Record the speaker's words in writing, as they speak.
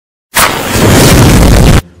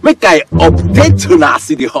Make I update to na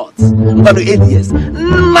city hot. But the ADS,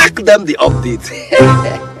 knock them the update.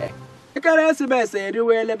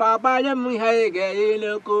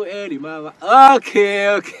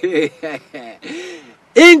 Okay.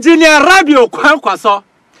 Engineer Rabio Kwankwaso,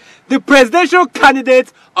 the presidential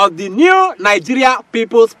candidate of the new Nigeria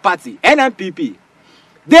People's Party, NNPP.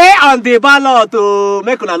 They on the ballot to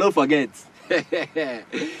make una no forget.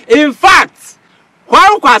 In fact,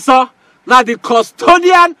 Kwankwaso now the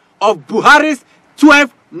custodian of Buhari's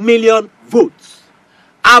 12 million votes.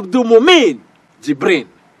 Abdul Mumin Jibrin.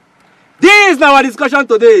 This is our discussion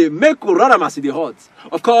today. Make we run am the hot.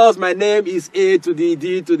 Of course, my name is A to the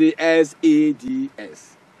D to the S A D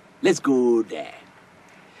S. Let's go there.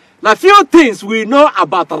 Now, few things we know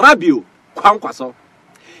about Rabio Kwankwaso.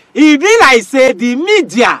 It be like say the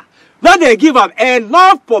media not they give up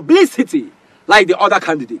enough publicity like the other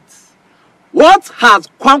candidates. What has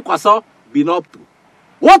Kwankwaso been up to?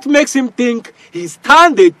 What makes him think he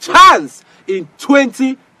stand a chance in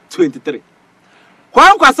 2023?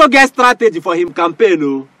 Kwankwaso get strategy for him campaign.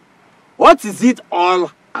 Oh. What is it all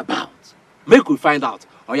about? Make we find out.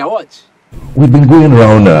 Oh, yeah, watch. We've been going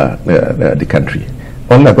around the country,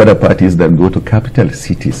 unlike other parties that go to capital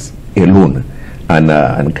cities alone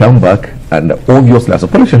and come back. And obviously, as a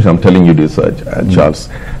politician, I'm telling you this, Charles,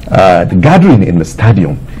 the gathering in the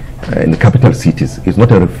stadium in the capital cities is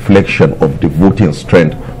not a reflection of the voting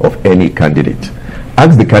strength of any candidate.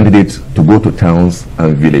 Ask the candidates to go to towns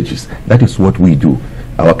and villages. That is what we do.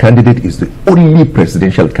 Our candidate is the only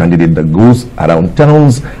presidential candidate that goes around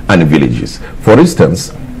towns and villages. For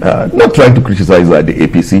instance, not trying to criticize the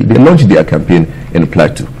APC, they launched their campaign in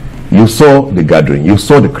Plateau. You saw the gathering, you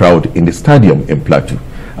saw the crowd in the stadium in Plateau.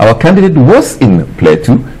 Our candidate was in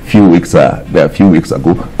Plateau a few weeks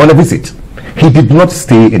ago on a visit. He did not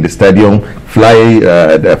stay in the stadium, fly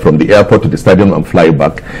from the airport to the stadium and fly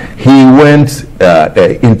back. He went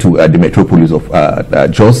into the metropolis of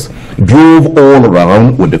Jos, drove all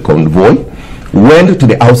around with the convoy, went to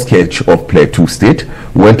the outskirts of Plateau State,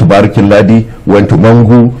 went to Barikiladi, went to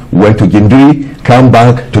Mangu, went to Gindiri, come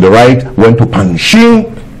back to the right, went to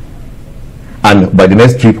Panshin, and by the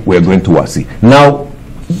next trip, we're going to Wasi. Now,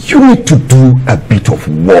 you need to do a bit of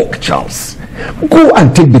work, Charles. Go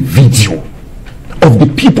and take the video of the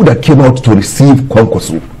people that came out to receive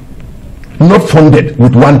Kwankwaso, not funded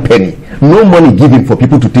with 1 penny, no money given for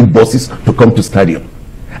people to take buses to come to stadium,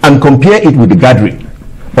 and compare it with the gathering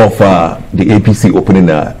of the APC opening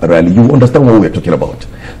rally. You understand what we're talking about.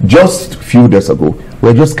 Just a few days ago,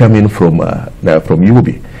 we're just coming from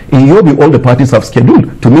Yobe. In Yobe, all the parties have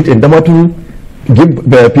scheduled to meet in Damaturu, give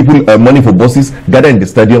the people money for buses, gather in the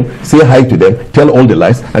stadium, say hi to them, tell all the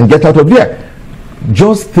lies, and get out of there.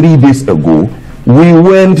 Just 3 days ago, we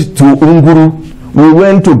went to Unguru, we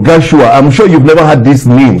went to Gashua. I'm sure you've never had these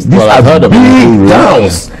names. These are big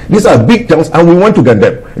towns. These are big towns, and we went to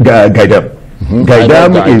Gaidam.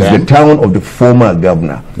 Gaidam is the town of the former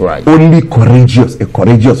governor. Right. Only a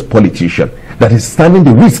courageous politician that is standing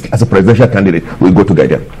the risk as a presidential candidate will go to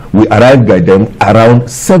Gaidam. We arrived Gaidam around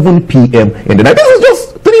 7 p.m. in the night. This is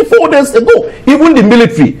just 3-4 days ago. Even the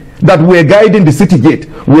military that were guiding the city gate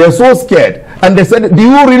were so scared. And they said, do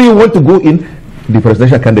you really want to go in? The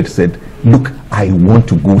presidential candidate said, look, I want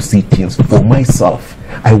to go see things for myself.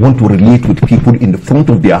 I want to relate with people in the front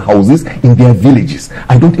of their houses, in their villages.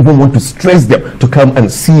 I don't even want to stress them to come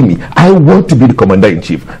and see me. I want to be the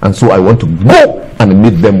commander-in-chief. And so I want to go and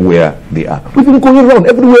meet them where they are. We've been going around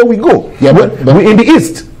everywhere we go. Yeah, but we're in the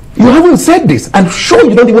East. You haven't said this. I'm sure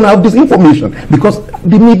you don't even have this information because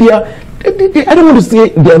the media, I don't want to say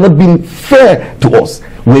they are not being fair to us.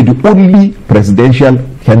 We're the only presidential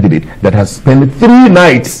candidate that has spent 3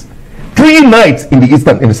 nights in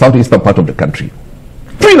the southeastern part of the country.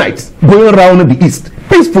 3 nights going around the East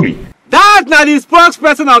peacefully. That's not the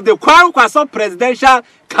spokesperson of the Kwankwaso Presidential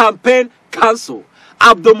Campaign Council,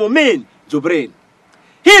 Abdul Mumin Jibrin.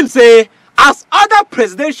 Him say, as other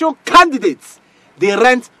presidential candidates, they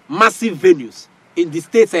rent massive venues in the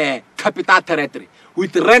state's capital territory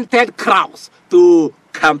with rented crowds to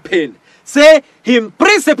campaign. Say him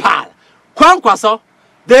principal, Kwankwaso,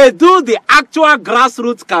 they do the actual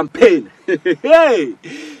grassroots campaign. Hey,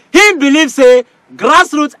 he believes say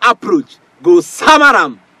grassroots approach goes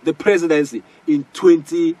samaram the presidency in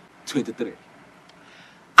 2023.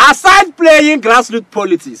 Aside playing grassroots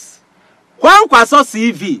politics, Kwankwaso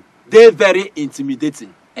CV, they very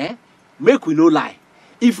intimidating. Make we no lie.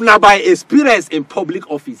 If not by experience in public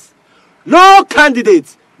office, no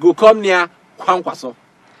candidate go come near Kwankwaso.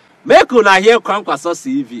 Make una hear Kwankwaso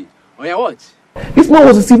CV. Oh yeah, watch. This man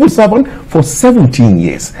was a civil servant for 17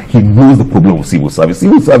 years. He knows the problem of civil service.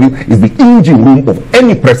 Civil service is the engine room of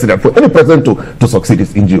any president. For any president to succeed,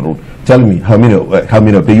 is engine room. Tell me how many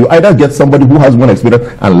of them. You either get somebody who has one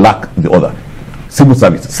experience and lack the other. Civil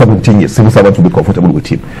service, 17 years. Civil servants will be comfortable with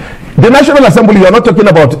him. The National Assembly, you are not talking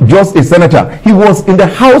about just a senator. He was in the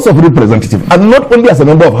House of Representatives, and not only as a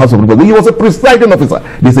member of House of Representatives, he was a presiding officer.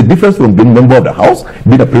 There's a difference from being a member of the House,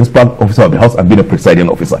 being a principal officer of the House, and being a presiding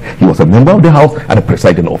officer. He was a member of the House and a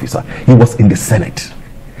presiding officer. He was in the Senate.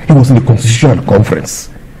 He was in the Constitutional Conference.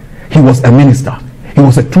 He was a minister. He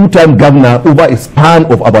was a two-time governor over a span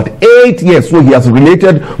of about 8 years. So he has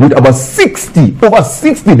related with over 60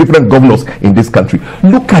 different governors in this country.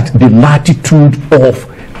 Look at the latitude of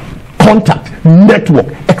contact, network,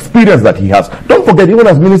 experience that he has. Don't forget, even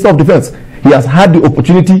as Minister of Defense, he has had the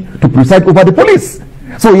opportunity to preside over the police.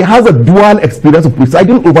 So he has a dual experience of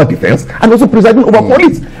presiding over defense and also presiding over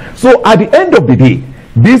police. So at the end of the day,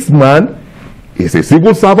 this man is a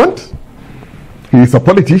civil servant. He is a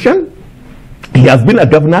politician. He has been a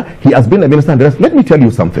governor, he has been a minister, and the rest. Let me tell you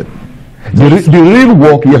something. The real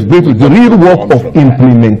work, yes, the real work of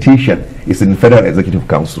implementation is in Federal Executive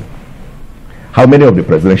Council. How many of the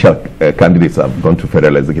presidential candidates have gone to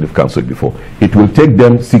Federal Executive Council before? It will take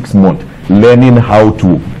them 6 months learning how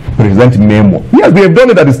to present memo. Yes, they have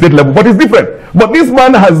done it at the state level, but it's different. But this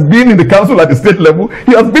man has been in the council at the state level,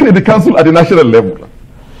 he has been in the council at the national level.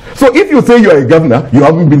 So if you say you are a governor, you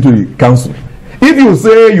haven't been to the council. If you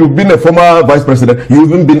say you've been a former vice president, you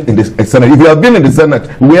haven't been in the Senate. If you have been in the Senate,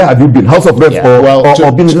 where have you been? House of Reps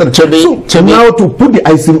or been in the Senate? So now to put the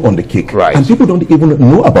icing on the cake, right, and people don't even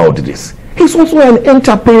know about this. He's also an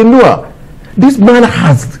entrepreneur. This man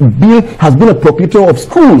has been a proprietor of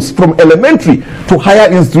schools from elementary to higher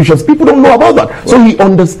institutions. People don't know about that. So he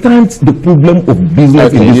understands the problem of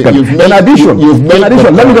business in this country. In addition,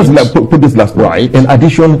 let me just put this last one. Right. In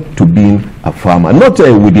addition to being a farmer, not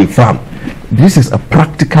with a farm, this is a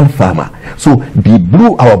practical farmer. So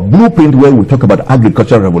our blueprint, where we talk about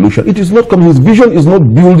agricultural revolution, it is not coming. His vision is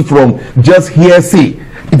not built from just hearsay.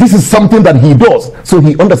 This is something that he does. So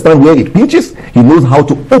he understands where it pinches. He knows how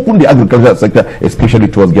to open the agricultural sector, especially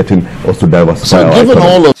towards getting us to diversify. So given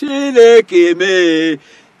all of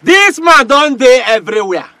this man don't dey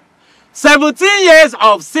everywhere. 17 years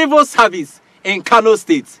of civil service in Kano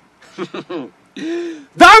State.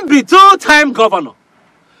 Don't be two-time governor.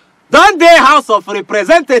 Don't dey House of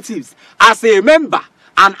Representatives as a member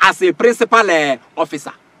and as a principal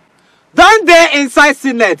officer. Don't dey inside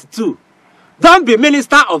Senate too. Don't be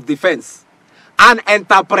Minister of Defense, an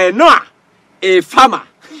entrepreneur, a farmer.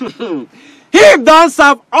 He don't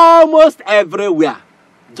serve almost everywhere.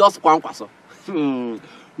 Just Kwankwaso.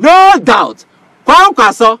 No doubt,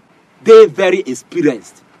 Kwankwaso, they very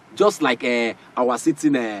experienced, just like our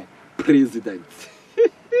sitting president.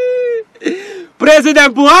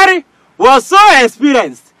 President Buhari was so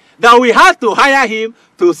experienced that we had to hire him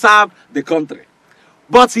to serve the country.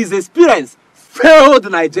 But his experience failed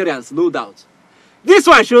Nigerians, no doubt. This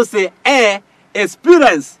one shows say,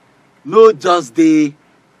 experience no just dey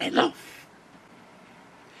enough.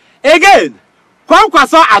 Again,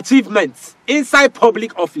 Kwankwaso achievements inside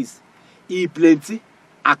public office, he plenty,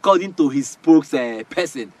 according to his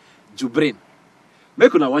spokesperson, Jubrin.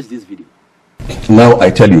 Make una watch this video. Now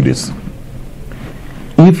I tell you this.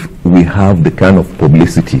 If we have the kind of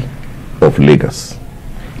publicity of Lagos,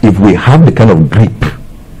 if we have the kind of grip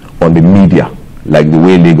on the media like the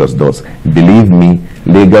way Lagos does, believe me,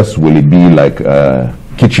 Lagos will be like a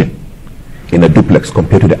kitchen in a duplex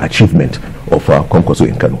compared to the achievement of Kwankwaso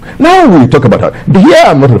in Kano. Now we talk about her. Here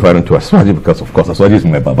I'm not referring to Aswaji because of course Aswaji is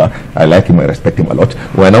my baba. I like him, I respect him a lot.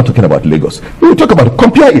 We're now talking about Lagos. We talk about,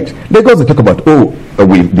 compare it. Lagos, they talk about,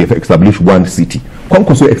 they've established one city.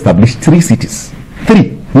 Kwankwaso established 3 cities.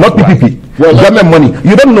 3, not PPP. Right. Well, government money.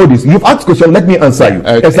 You don't know this. You've asked question. Let me answer you.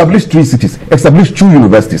 Okay. Established 3 cities. Established 2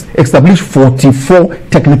 universities. Established 44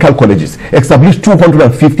 technical colleges. Established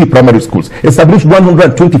 250 primary schools. Established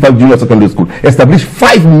 125 junior secondary schools. Established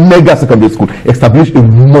 5 mega secondary schools. Established a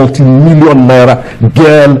multi-million naira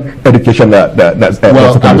girl education. With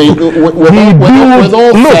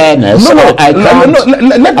all fairness,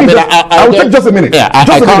 I'll take just a minute. Yeah, I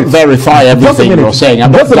can't verify everything you're saying.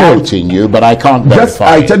 I'm not doubting you, but I can't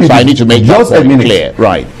verify. I need to make just a minute. Clear.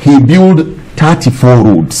 Right. He built 34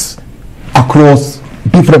 roads across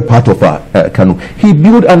different parts of Kano. He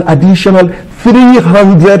built an additional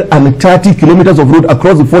 330 kilometers of road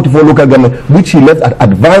across the 44 local government, which he left at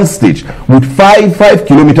advanced stage, with 5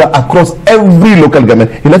 kilometers across every local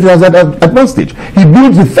government. He left it at advanced stage. He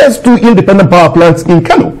built the first 2 independent power plants in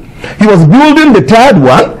Kano. He was building the 3rd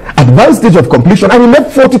one advanced stage of completion, and he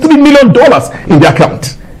left $43 million in the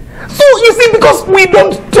account. So you see, because we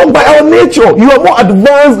don't talk by our nature, you are more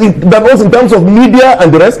advanced than us in terms of media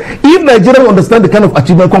and the rest. If Nigerians understand the kind of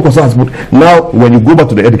achievement Kwankwaso has put, now when you go back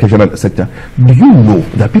to the educational sector, do you know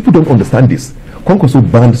that people don't understand this? Kwankwaso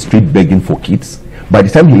banned street begging for kids. By the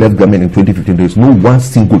time he left government in 2015, there is no one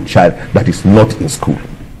single child that is not in school.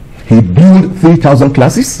 He built 3,000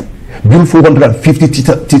 classes, built 450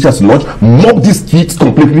 teachers lodge, mobbed these kids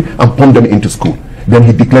completely and pumped them into school. Then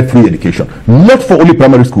he declared free education, not for only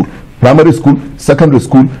primary school, secondary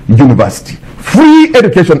school, university. Free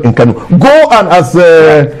education in Kano. Go and as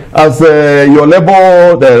your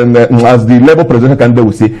labor, as the labor presidential candidate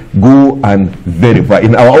will say, go and verify.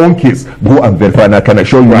 In our own case, go and verify. And I can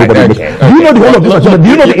assure you, nobody. Do you know the whole of this? Do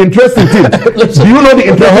you know the interesting thing? Do you know the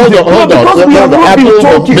interesting thing? Hold on. Because we have not been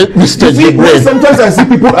talking. Sometimes I see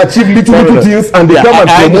people achieve little things and they come and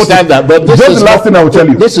promote it. That, but this just is the last thing I will tell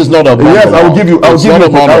you. This is not a monologue. Yes, I will give you. I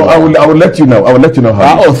will let you know. I will let you know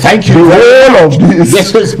how. Oh, thank you. The whole of this.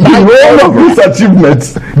 The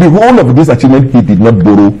whole of this achievement, he did not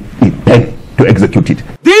borrow a pen to execute it.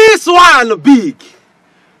 This one big.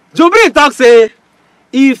 Jubri talk say,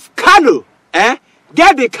 if Kano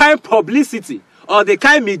get the kind publicity or the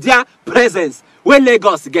kind media presence where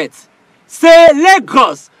Lagos gets, say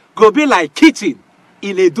Lagos go be like kitchen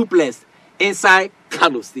in a duplex inside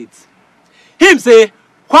Kano State. Him say,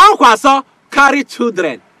 Kwankwaso carry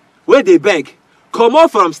children where they beg, come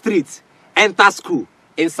out from streets, enter school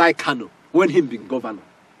inside Kano when him being governor.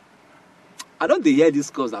 I don't hear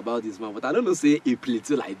discourse about this man, but I don't know say a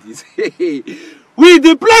plateau like this. With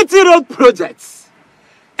the plenty road projects,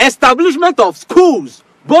 establishment of schools,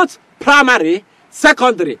 both primary,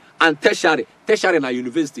 secondary, and tertiary. Tertiary and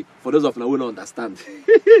university, for those of you who don't understand.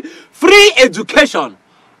 Free education,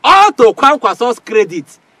 all to Kwankwaso's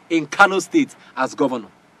credit in Kano State as governor.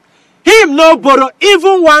 Him no borrow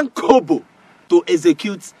even 1 kobo to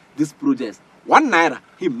execute this project. 1 naira,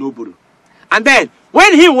 him no borrow. And then,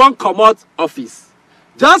 when he won't come out office,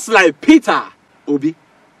 just like Peter Obi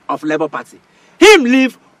of Labour Party, him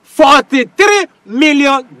leave $43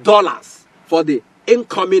 million for the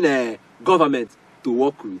incoming government to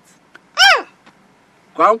work with.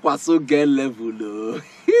 Kwankwaso get level.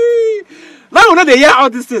 Now you know they hear all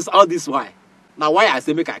these things, all this why. Now why I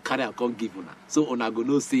say make I carry and come give una. So una go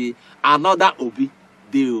no say another Obi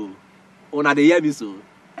deal. Una they hear me so.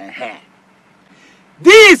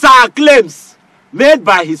 These are claims made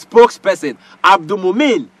by his spokesperson,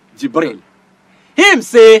 Abdulmumin Jibril. Him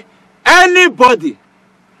say, anybody,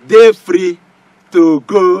 they free to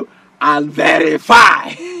go and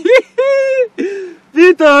verify.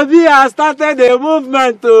 Peter Obi has started a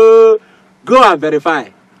movement to go and verify.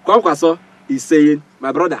 Kwankwaso is saying,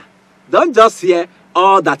 my brother, don't just hear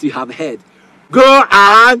all that you have heard. Go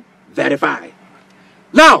and verify.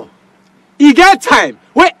 Now, you get time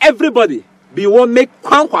where everybody be one make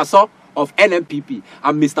Kwankwaso of NNPP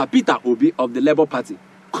and Mr. Peter Obi of the Labour Party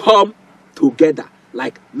come together,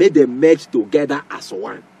 like make them merge together as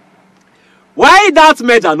one. Why that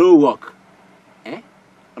merger no work? And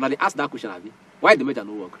I ask that question, Abi. Why the merger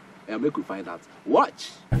no work? Make we find out.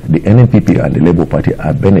 Watch. The NNPP and the Labour Party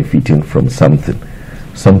are benefiting from something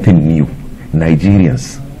new.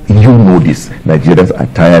 Nigerians, you know this. Nigerians are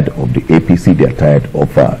tired of the APC. They are tired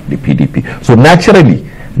of the PDP. So naturally,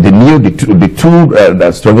 the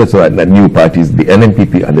two strongest new parties, the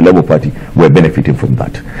NNPP and the Labour Party, were benefiting from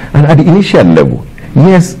that. And at the initial level,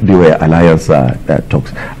 yes, there were alliance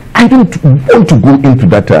talks. I don't want to go into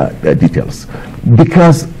that details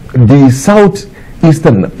because the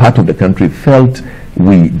southeastern part of the country felt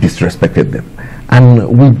we disrespected them, and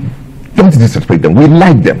we don't disrespect them. We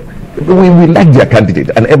like them. We like their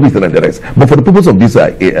candidate and everything and the rest. But for the purpose of this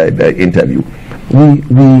interview,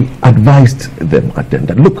 we advised them at them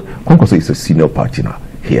that look, Kwankwaso is a senior partner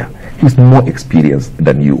here. He's more experienced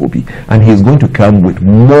than you, Obi, and he's going to come with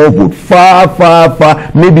more vote, far,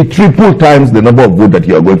 maybe triple times the number of vote that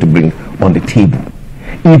you are going to bring on the table.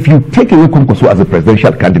 If you take away Kwankwaso as a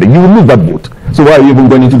presidential candidate, you will lose that vote. So why are you even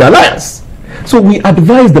going into the alliance? So we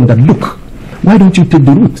advised them that look, why don't you take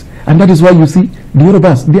the route? And that is why you see the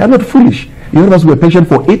Yorubas, they are not foolish. The Yorubas were patient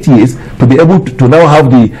for 8 years to be able to now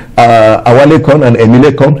have the Awale-con and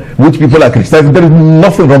Emile-con, which people are criticizing. There is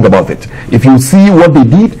nothing wrong about it. If you see what they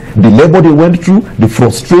did, the labor they went through, the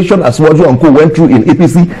frustration Aswaju and Co went through in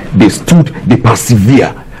APC, they stood, they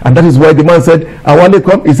persevere. And that is why the man said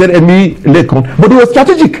Awale-con, he said Emile-con. But it was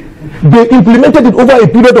strategic. They implemented it over a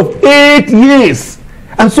period of 8 years.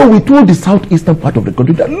 And so we told the southeastern part of the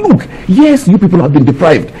country that, look, yes, you people have been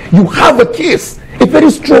deprived. You have a case, a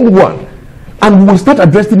very strong one. And we will start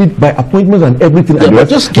addressing it by appointments and everything. Yeah, but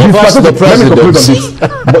just give us the presidency.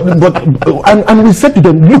 And we said to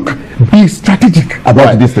them, look, be strategic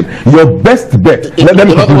about this thing. Your best bet.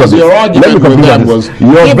 Your argument with them was,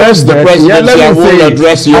 your best bet.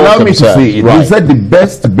 Allow me to say it. We said the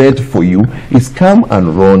best bet for you is come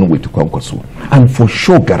and run with Kwankwaso. And for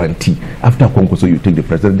sure guarantee, after Kwankwaso you take the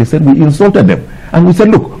president. They said we insulted them. And we said,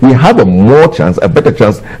 look, we have a better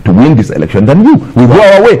chance to win this election than you. We go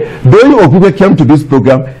our way. Though Okupe came to this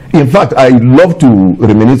program, in fact, I love to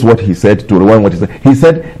reminisce what he said, to rewind what he said. He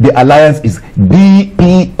said the alliance is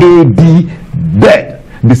BEAD, dead.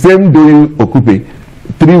 The same Doyle Okupe,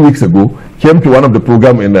 3 weeks ago, came to one of the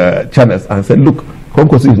program in channels and said, look,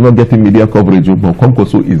 Kwankwaso is not getting media coverage, but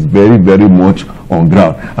Kwankwaso is very, very much on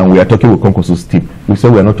ground. And we are talking with Kwankwaso's team. We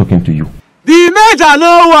said we are not talking to you. The major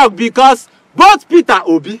no work because both Peter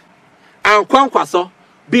Obi and Kwankwaso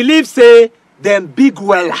believe say them big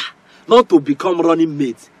weller not to become running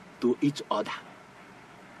mates to each other.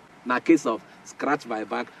 Na case of scratch my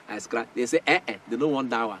back, I scratch. They say, they don't want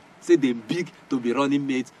that one. Say them big to be running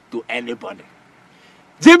mates to anybody.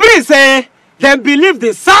 Jibril say them believe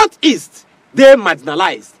the Southeast they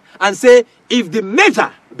marginalized and say if the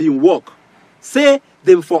measure been work, say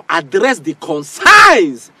them for address the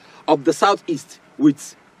concerns of the Southeast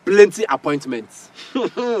with plenty appointments.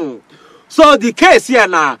 So the case here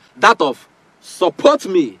now that of support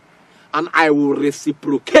me and I will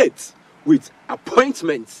reciprocate with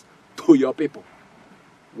appointments to your people.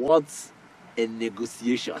 What's a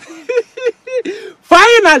negotiation?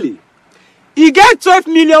 Finally, he get 12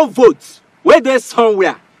 million votes where there's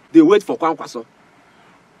somewhere they wait for Kwankwaso.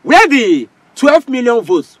 Where the 12 million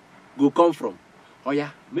votes go come from? Oh yeah,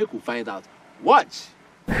 make we find out. Watch.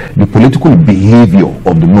 The political behavior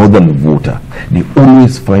of the northern voter, they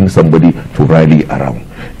always find somebody to rally around.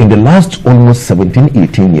 In the last almost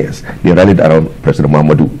 17-18 years, they rallied around President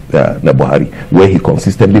Muhammadu Buhari, where he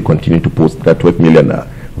consistently continued to post that 12 million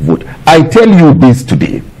vote. I tell you this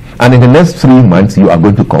today, and in the next 3 months, you are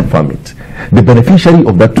going to confirm it. The beneficiary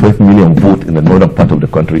of that 12 million vote in the northern part of the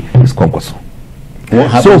country is Kwankwaso. What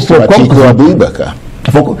happens to Atiku Abubakar?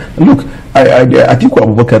 Look, Atiku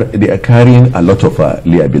Abubakar, they are carrying a lot of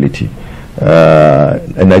liability.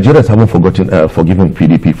 Nigerians haven't forgiven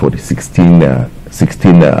PDP for the 16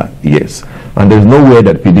 years. And there's no way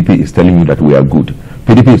that PDP is telling you that we are good.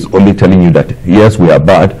 PDP is only telling you that, yes, we are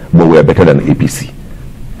bad, but we are better than APC.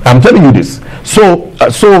 I'm telling you this. So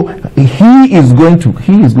he is going to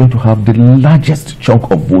have the largest chunk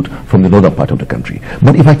of vote from the northern part of the country.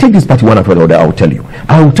 But if I take this party one after the other, I will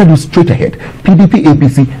tell you straight ahead. PDP,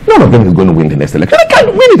 APC, none of them is going to win the next election. They can't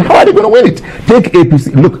win it. How are they going to win it? Take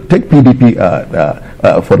APC. Look, take PDP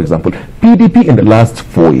for example. PDP in the last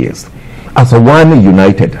 4 years, as a one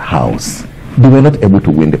united house, they were not able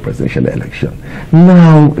to win the presidential election.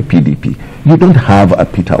 Now, PDP, you don't have a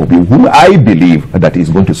Peter Obi, who I believe that is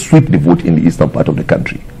going to sweep the vote in the eastern part of the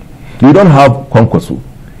country. You don't have Kwankwaso.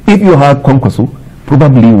 If you have Kwankwaso,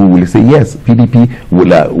 probably we will say, yes, PDP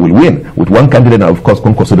will win. With one candidate, and of course,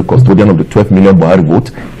 Kwankwaso, the custodian of the 12 million Buhari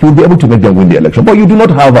vote, he will be able to make them win the election. But you do not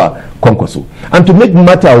have a Kwankwaso. And to make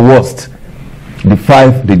matter worse, the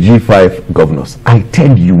G5 governors, I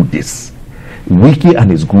tell you this, Wiki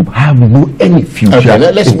and his group have any future. Okay,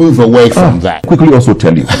 let's move away from that. Quickly also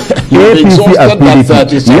tell you, APC and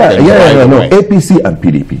PDP. APC and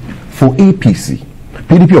PDP. For APC,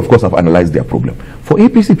 PDP of course have analyzed their problem. For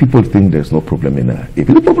APC, people think there's no problem in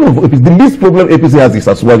APC. The problem of APC, the least problem APC has is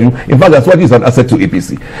Aswaju. In fact, Aswaju is an asset to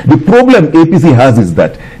APC. The problem APC has is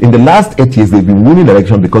that in the last 8 years, they've been winning the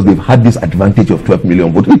election because they've had this advantage of 12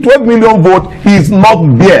 million votes. The 12 million vote is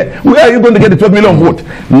not there. Where are you going to get the 12 million vote?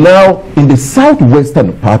 Now, in the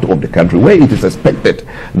southwestern part of the country, where it is expected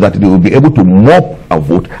that they will be able to mop a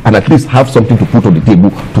vote and at least have something to put on the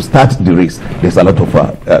table to start the race, there's a lot of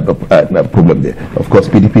problem there. Of course,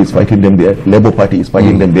 PDP is fighting them there. Labour Party is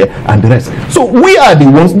fighting them there, and the rest. So we are the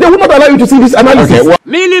ones. They will not allow you to see this analysis. Okay,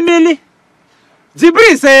 Millie.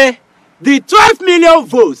 Jibril say the 12 million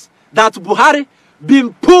votes that Buhari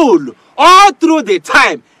been pulled all through the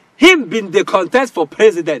time him been the contest for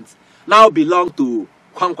president now belong to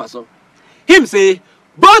Kwankwaso. Him say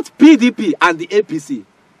both PDP and the APC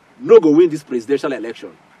no go win this presidential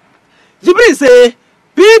election. Jibril say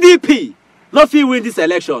PDP no fit win this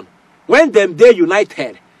election when them they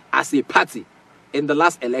united as a party in the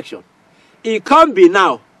last election. It can't be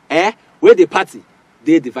now, where the party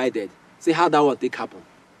they divided. See how that one take happen.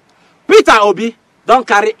 Peter Obi don't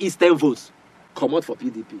carry Eastern votes. Come out for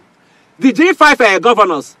PDP. The G5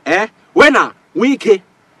 governors, when Wike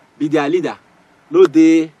be their leader, no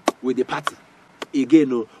they with the party. Again,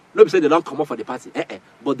 no. Nobody say they don't come up for the party.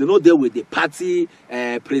 But they know they with the party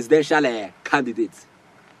presidential candidate.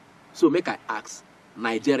 So make I ask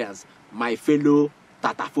Nigerians, my fellow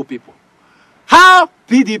Tatafo people, how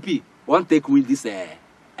PDP won't take win this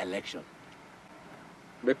election?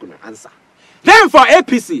 Make una answer. Then for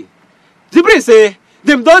APC, Jibril say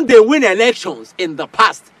them don't they win elections in the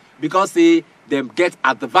past because say them get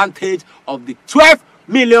advantage of the 12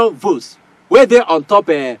 million votes where they on top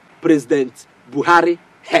President Buhari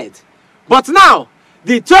head. But now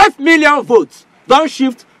the 12 million votes don't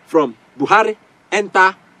shift from Buhari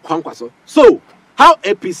enter Kwankwaso. So how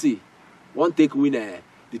APC won't take win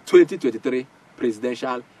the 2023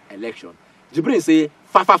 presidential election? Jibril say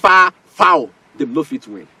foul them no fit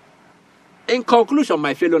win. In conclusion,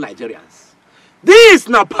 my fellow Nigerians, these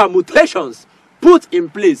na permutations put in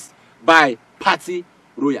place by party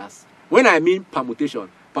royals. When I mean permutation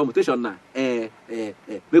na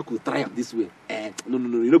make we try am this way. No,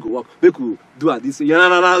 you no go work. Make we do am this way. You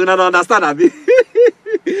no understand abi?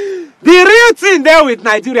 The real thing there with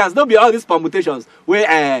Nigerians, don't be all these permutations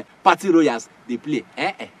where party royals they play.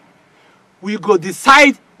 We go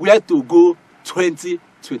decide where to go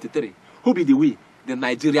 2023. Who be the we? The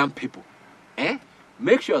Nigerian people.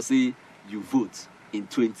 Make sure say you vote in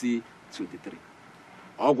 2023.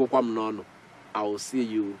 I will see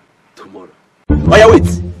you tomorrow. Oh yeah,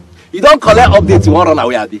 wait. You don't collect updates, you want to run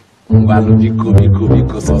away, Abi?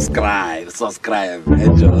 Biko, subscribe.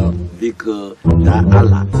 Enjoy. Biko,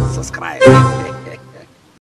 Allah, subscribe.